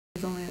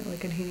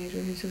like a teenager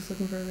who's just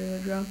looking for a regular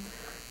job.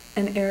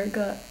 And Eric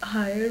got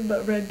hired,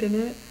 but Red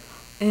didn't.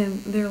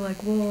 And they're like,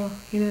 well,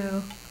 you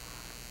know,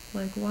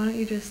 like, why don't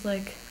you just,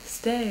 like,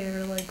 stay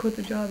or, like, quit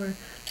the job or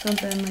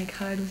something? Like,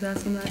 Hyde was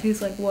asking that.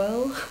 He's like,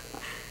 well...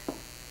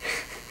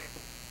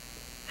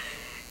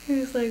 he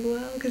was like,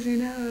 well, because you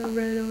know how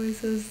Red always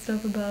says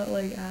stuff about,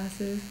 like,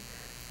 asses.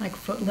 Like,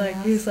 foot Like,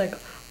 ass. he's like,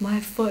 my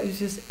foot is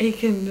just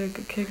aching to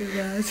kick his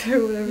ass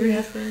or whatever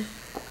he said.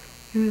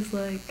 He was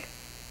like...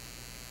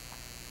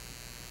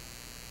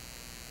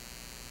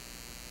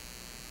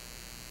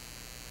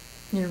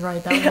 You're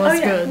right, that was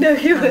good. No,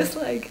 he was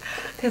like,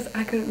 because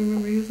I couldn't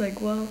remember. He was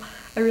like, well,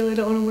 I really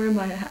don't want to wear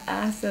my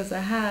ass as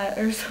a hat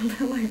or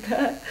something like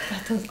that.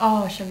 That does.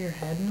 Oh, shove your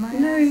head in my ass?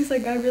 No, he's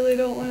like, I really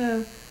don't want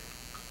to.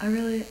 I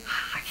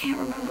can't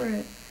remember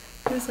it.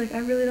 He was like, I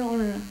really don't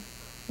want to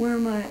wear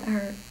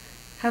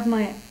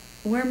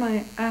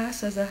my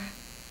ass as a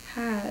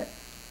hat.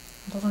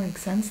 It doesn't make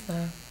sense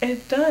though.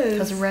 It does.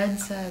 Because Red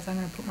says, I'm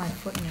gonna put my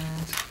foot in your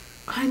ass.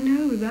 I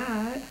know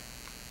that.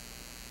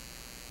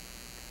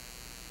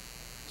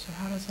 So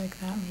how does like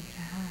that make it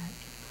a hat?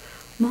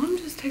 Mom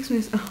just texted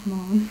me. Oh,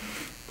 Mom.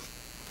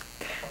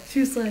 She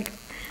was like,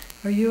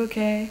 are you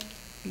okay?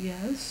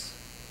 Yes.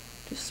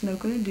 Just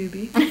smoking a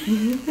doobie.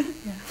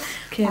 Yeah.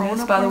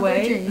 Candace, by the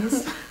way.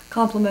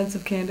 Compliments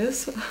of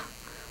Candace.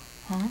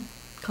 Huh?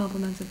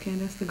 Compliments of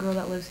Candace, the girl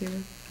that lives here.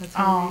 That's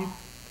her Oh. read.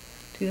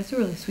 Dude, that's a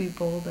really sweet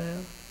bowl, though.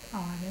 Oh,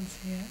 I didn't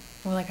see it.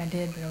 Well, like I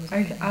did, but I was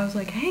I was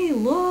like, hey,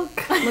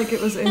 look! Like it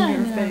was in your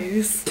No.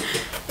 face.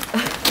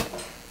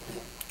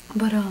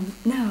 But,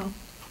 no.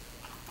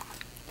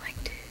 Like,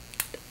 dude.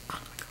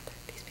 Oh my god,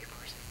 these people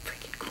are so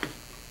freaking cool.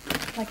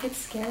 like it's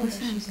scary.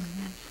 Listen. She's in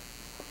there.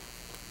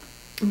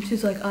 And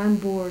she's like, I'm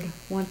bored.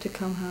 Want to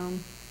come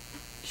home.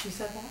 She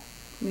said that?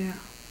 Yeah.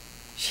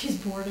 She's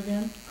bored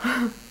again.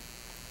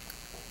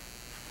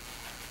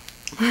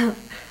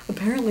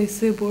 Apparently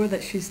so bored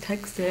that she's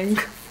texting.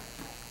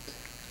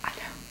 I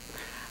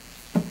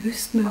know. Who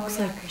smokes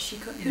Oh, yeah, like 'cause she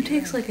couldn't who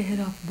takes drink. like a hit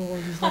off a bowl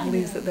and just I like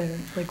leaves know. it there,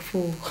 like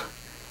full.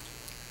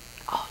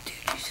 Oh dude,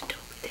 you should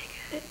totally take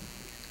it.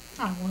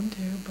 I want to,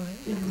 but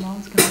your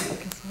mom's gonna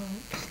pick us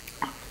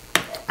up.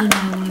 I know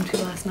I wanted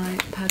to last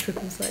night.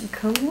 Patrick was like,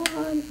 come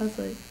on. I was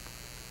like,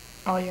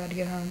 Oh, you had to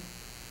get home.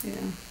 yeah.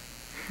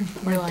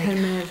 We're Like like,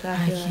 10 minutes I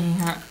after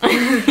that.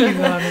 can't. You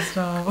gotta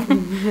stop.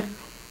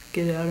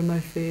 Get it out of my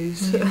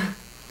face. Yeah.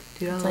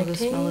 Dude, I It's love like, the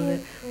smell of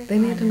it. "Hey." They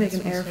need I to know, make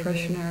it an air smells so good.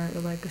 freshener or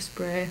like a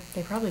spray.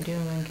 They probably do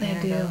in They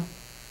Canada. do.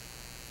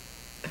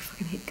 I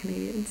fucking hate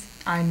Canadians.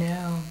 I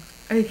know.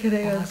 Are you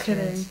kidding? I was Bastards.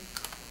 kidding.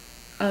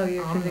 Oh,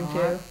 you're I'm kidding not.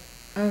 too.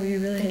 Oh, you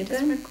really hate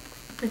them?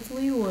 It's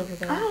legal over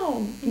there.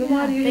 Oh, then Yeah,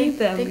 why do you they- hate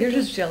them? they You're could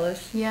just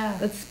jealous. Yeah.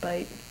 That's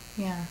spite,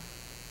 Yeah.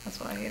 That's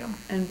why I hate them.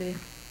 envy.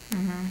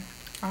 Mm-hmm.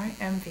 I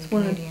envy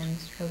one of-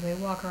 Canadians because they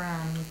walk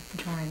around with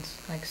joints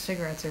like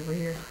cigarettes over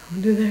here.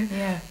 Do they?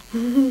 Yeah.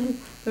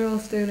 They're all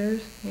stoners.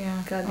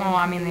 Yeah. Goddamn Well,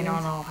 I mean, they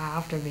Canadians. don't all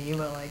have to be,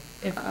 but like,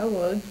 if I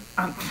would.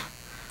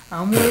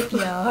 I'm with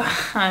ya.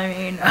 I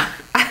mean,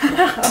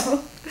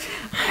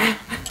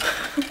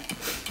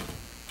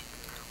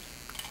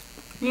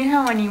 you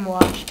know when you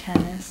watch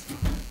tennis,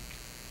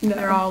 No.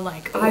 they're all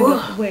like, I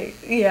 "Ugh." don't, wait,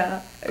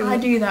 yeah. I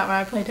do that when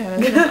I play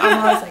tennis. I'm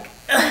always like,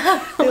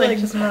 They like like,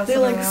 just they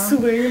messing like around.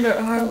 swing their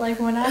But arm. like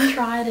when I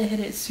try to hit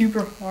it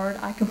super hard,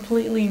 I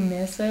completely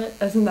miss it.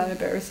 Isn't that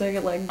embarrassing?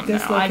 It like No, I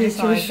dislocates just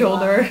your always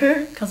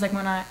shoulder. Cause like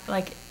when I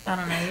I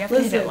don't know, you have to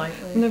hit Listen, it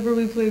lightly. whenever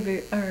we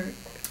played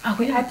Oh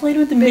wait, I played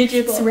with the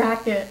midget's Baseball.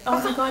 racket.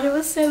 Oh my god, it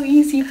was so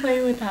easy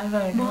playing with that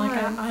thing. Why?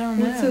 Like I don't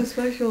know. What's so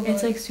special about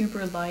It's it? like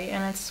super light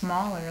and it's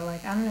smaller.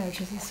 Like I don't know, it's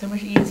just so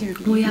much easier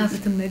to We use. have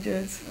it to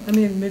midgets. I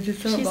mean,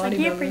 midgets aren't She's like,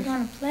 yeah, but you bodybuilders.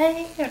 wanna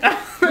play?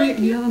 Wait,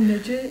 you have a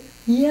midget?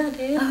 Yeah,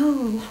 dude.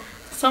 Oh.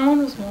 Someone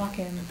was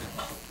walking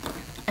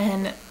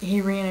and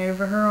he ran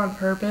over her on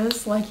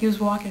purpose. Like he was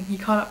walking, he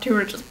caught up to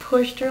her, just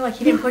pushed her. Like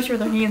he didn't push her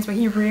with her hands, but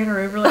he ran her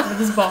over like with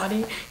his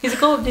body. He's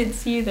like, oh, didn't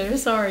see you there,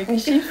 sorry,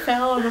 because she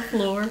fell on the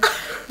floor.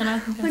 And I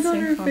think that's Like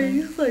on so her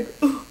funny. face, like,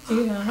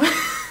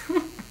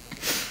 Yeah.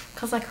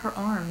 Because like her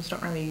arms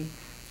don't really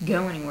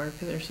go anywhere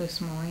because they're so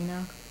small, you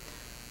know.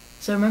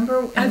 So remember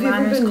in Have you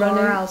ever Reiner's been car,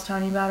 running? I was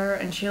telling you about her,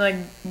 and she like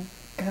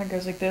kind of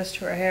goes like this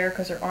to her hair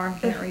because her arm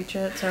can't reach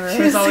it. So her She's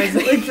hair's always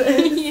like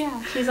this.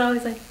 yeah, she's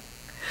always like.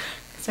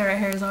 So her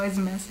hair is always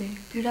messy,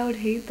 dude, I would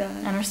hate that.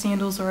 and her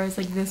sandals are always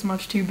like this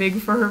much too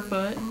big for her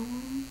foot.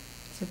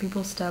 So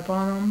people step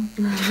on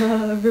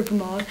them. Rip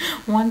them off.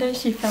 One day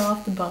she fell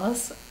off the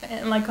bus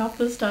and like off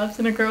the steps,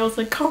 and a girl was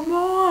like, "Come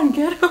on,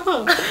 get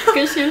up!"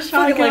 Because she was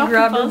trying to get like off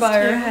grab the her bus by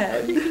her too.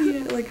 head.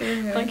 Yeah. Like her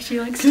hair. Like she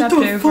like Get stepped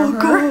the over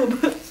fuck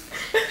her. up.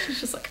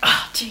 She's just like,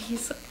 "Ah, oh,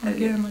 jeez!"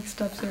 Again, like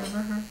steps over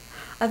her.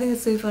 I think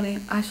it's so funny.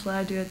 Actually,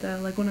 I do it though.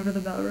 Like whenever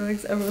the bell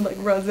rings, everyone like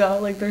runs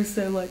out. Like they're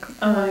so like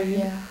hurried.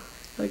 Yeah.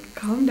 Like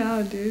calm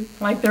down, dude.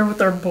 Like they're with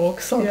their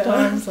books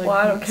sometimes. Yeah. Like Well,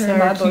 I don't carry Sarah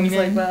my books like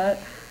Keenan. that.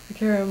 I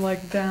carry them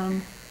like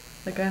down.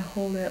 Like I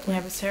hold it.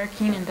 Yeah, but Sarah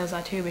Keenan does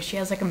that too, but she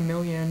has like 1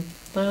 million.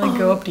 They like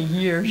go up to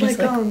here. She's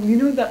Like like, you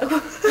know that.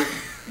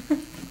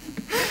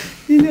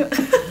 You know.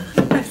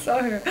 I saw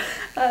saw her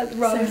at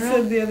Robinson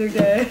Sarah? the other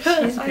day.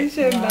 She's I big-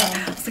 showed wow.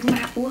 Matt. I was like,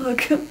 Matt, look.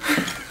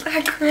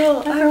 That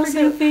girl. That girl's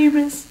so forget-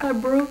 famous. I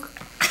broke.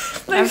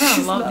 Like, Everyone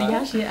she's loved.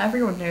 not. Yeah,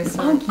 everyone knows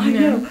Sarah. I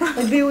know. Like,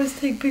 they always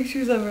take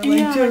pictures of her, like,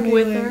 Yeah, like, jokingly.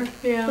 with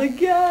her. Yeah.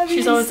 Like, yeah, She's me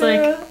and always like-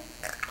 Sarah.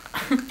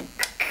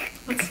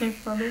 That's so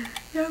funny.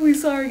 Yeah, we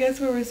saw her. Guess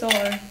where we saw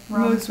her? Most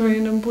Robinson.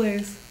 random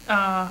place.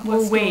 Oh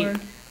What wait, store?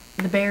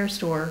 the bear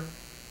store.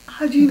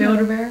 How'd you know?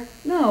 Build-A-Bear.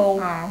 No,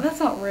 Oh. that's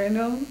not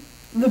random.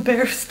 The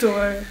bear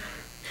store.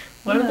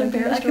 What Yeah, other dude,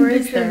 bear I store can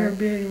is picture her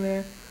there? being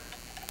there.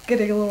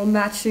 Getting a little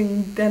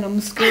matching denim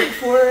skirt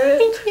for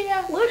it.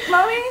 Yeah. Look,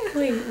 mommy.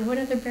 Wait, what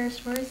other bear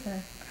store is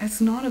there? It's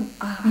not a.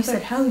 You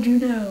said, how'd you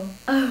know?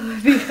 Oh,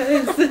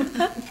 because.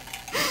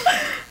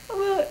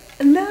 Well,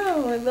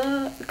 no,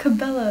 the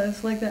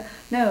Cabela's like that.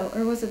 No,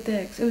 or was it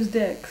Dick's? It was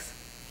Dick's.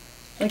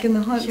 Like in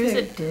the hunting. She was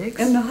at Dick's?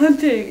 In the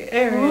hunting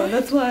area. What?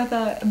 That's why I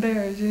thought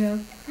bears, you know.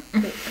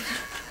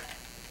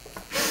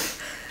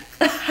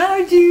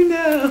 How'd you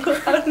know?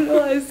 I don't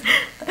know.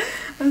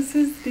 I'm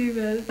so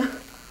stupid.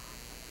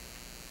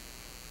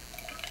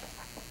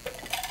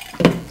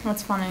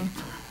 That's funny.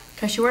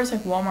 Because she wears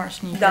like Walmart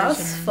sneakers.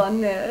 That's and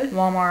funny.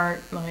 Walmart,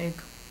 like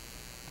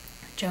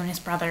Jonas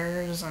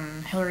Brothers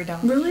and Hillary Duff.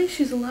 Really?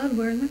 She's allowed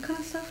wearing that kind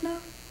of stuff now?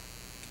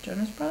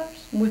 Jonas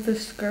Brothers? With a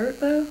skirt,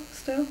 though,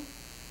 still?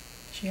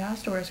 She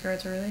has to wear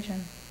skirts of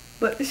religion.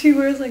 But she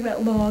wears like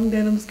that long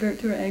denim skirt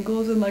to her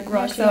ankles and like Yeah,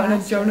 rocks she out in a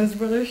has to. Jonas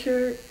Brothers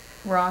shirt.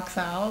 Rocks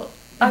out.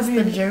 I It's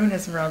the mean-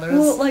 Jonas Brothers.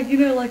 Well, like, you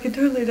know, like it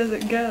totally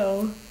doesn't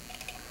go.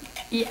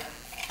 yeah.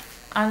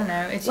 I don't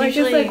know. It's Like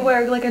usually it's like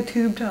wearing like a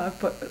tube top,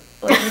 but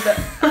like with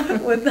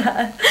that. With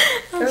that.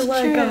 That's or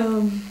like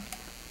true.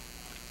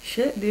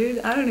 shit, dude.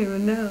 I don't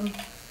even know.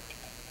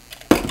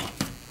 I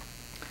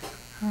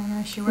don't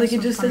know. She wears Like it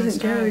some just funny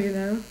doesn't go, stuff. you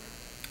know.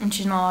 And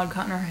she's not allowed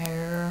cutting her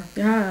hair.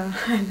 Yeah,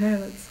 I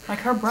know. It's. Like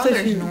her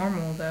brother's she-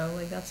 normal though.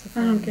 Like that's the I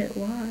thing. don't get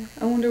why.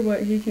 I wonder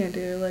what he can't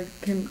do. Like,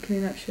 can he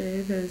not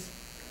shave his?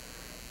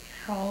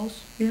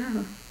 Charles.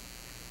 Yeah.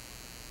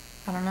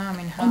 I don't know. I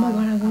mean, how? Oh my god,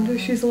 I wonder don't if know.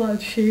 she's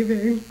allowed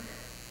shaving.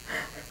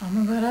 Oh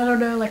my god, I don't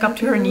know. Like up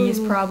to her knees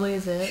probably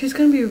is it. She's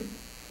gonna be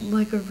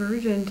like a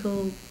virgin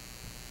till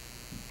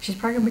She's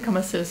probably gonna become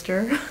a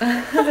sister.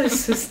 a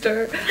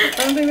sister. I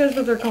don't think that's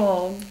what they're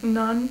called.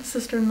 Nun,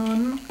 sister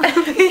nun.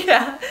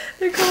 Yeah,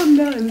 they're called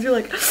nuns. You're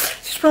like,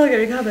 she's probably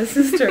gonna become a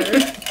sister.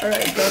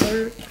 Alright,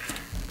 brother.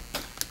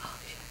 Oh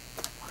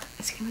shit. What?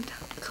 Is he gonna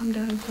come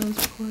down and tell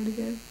us to pull out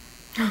again?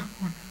 Oh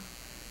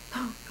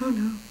no. Oh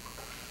no.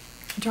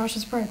 Josh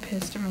is probably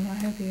pissed at me. I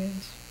hope he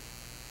is.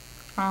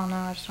 I don't know.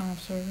 I just don't have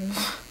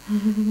service.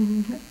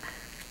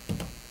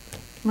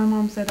 My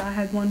mom said I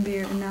had one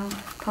beer and now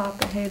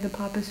the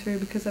pop is free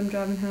because I'm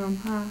driving home.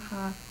 Ha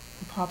ha.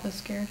 The Papa's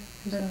scared.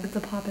 The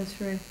pop is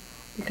free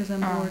because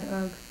I'm Oh. bored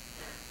of.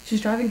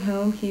 She's driving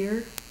home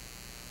here.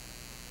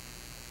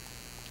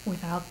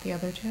 Without the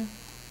other two.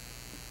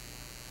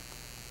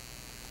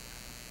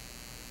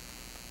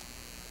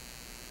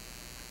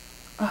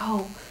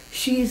 Oh,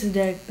 she's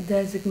a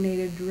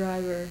designated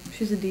driver.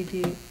 She's a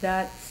DD.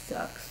 That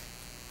sucks.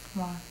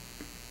 Why?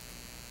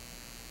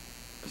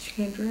 She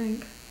can't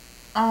drink.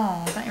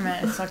 Oh, I thought you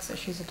meant it sucks that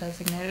she's a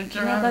designated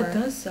driver. Yeah, that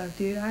does suck,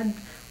 dude. I'd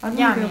want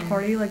Yeah, to I go mean-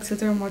 party, like sit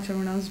there and watch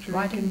everyone else drink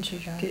Why and didn't you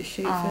drive? get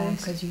shit Oh, faced.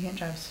 because you can't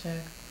drive stick.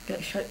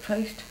 Get shit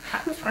faced.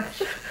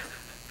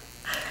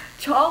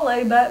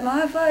 Charlie bet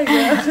my face.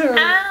 after-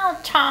 Ow,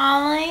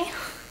 Charlie.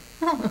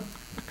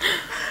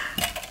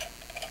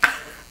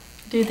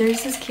 Dude,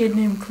 there's this kid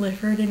named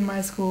Clifford in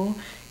my school.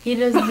 He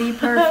does the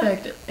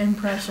perfect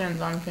impressions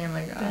on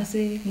Family Guy. Does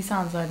he? He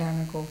sounds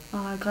identical. Oh,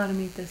 I gotta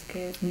meet this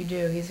kid. You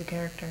do. He's a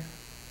character.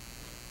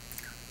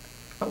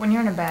 But when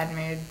you're in a bad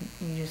mood,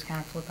 you just kind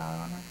of flip out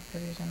on her.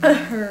 'Cause he's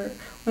annoying. Or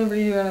whenever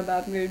you're in a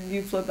bad mood,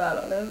 you flip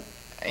out on him.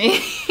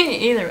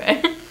 Either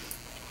way.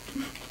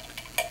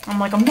 I'm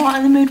like, I'm not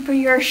in the mood for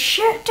your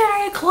shit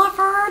today,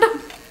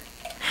 Clifford.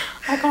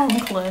 I call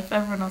him Cliff.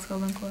 Everyone else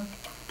calls him Cliff.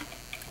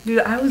 Dude,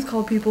 I always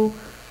call people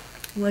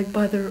like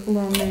by their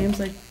long names.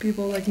 Like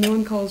people like no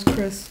one calls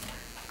Chris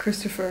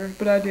Christopher,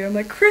 but I do. I'm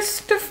like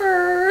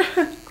Christopher.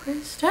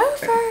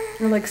 Christopher.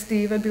 Or like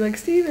Steve, I'd be like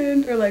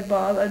Steven. Or like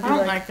Bob, I'd be I don't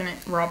like, like the name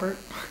Robert.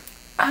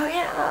 oh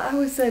yeah, I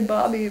would say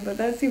Bobby, but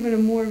that's even a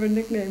more of a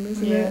nickname,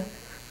 isn't Yeah. it?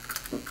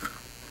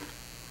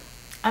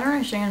 I don't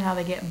understand how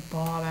they get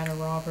Bob out of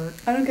Robert.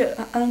 I don't get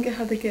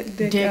how they get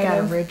Dick, Out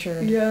of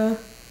Richard. Yeah.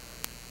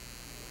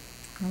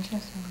 That just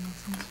doesn't make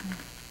sense to me.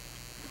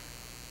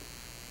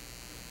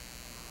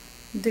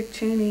 Dick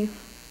Cheney.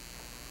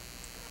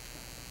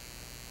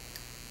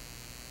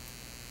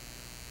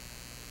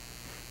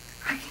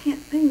 I can't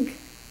think.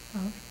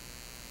 Oh.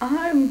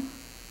 I'm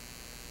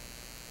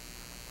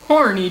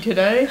Horny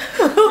today.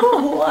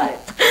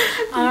 what?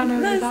 I don't know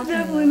what you're That's talking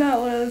definitely about. not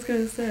what I was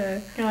gonna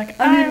say. You're like,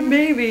 I mean,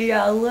 maybe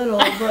yeah, a little,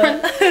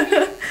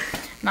 but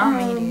not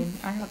me, um, dude.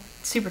 I got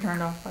super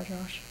turned off by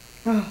Josh.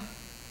 oh.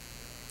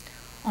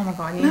 Oh my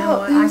god, you know No,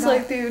 what? it I was got-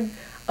 like, dude,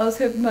 I was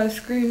hoping my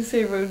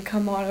screensaver would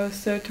come on. I was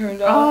so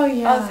turned off. Oh,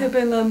 yeah. I was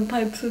hoping them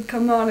pipes would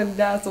come on and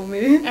dazzle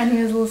me. and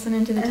he was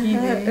listening to the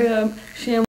TV. Sham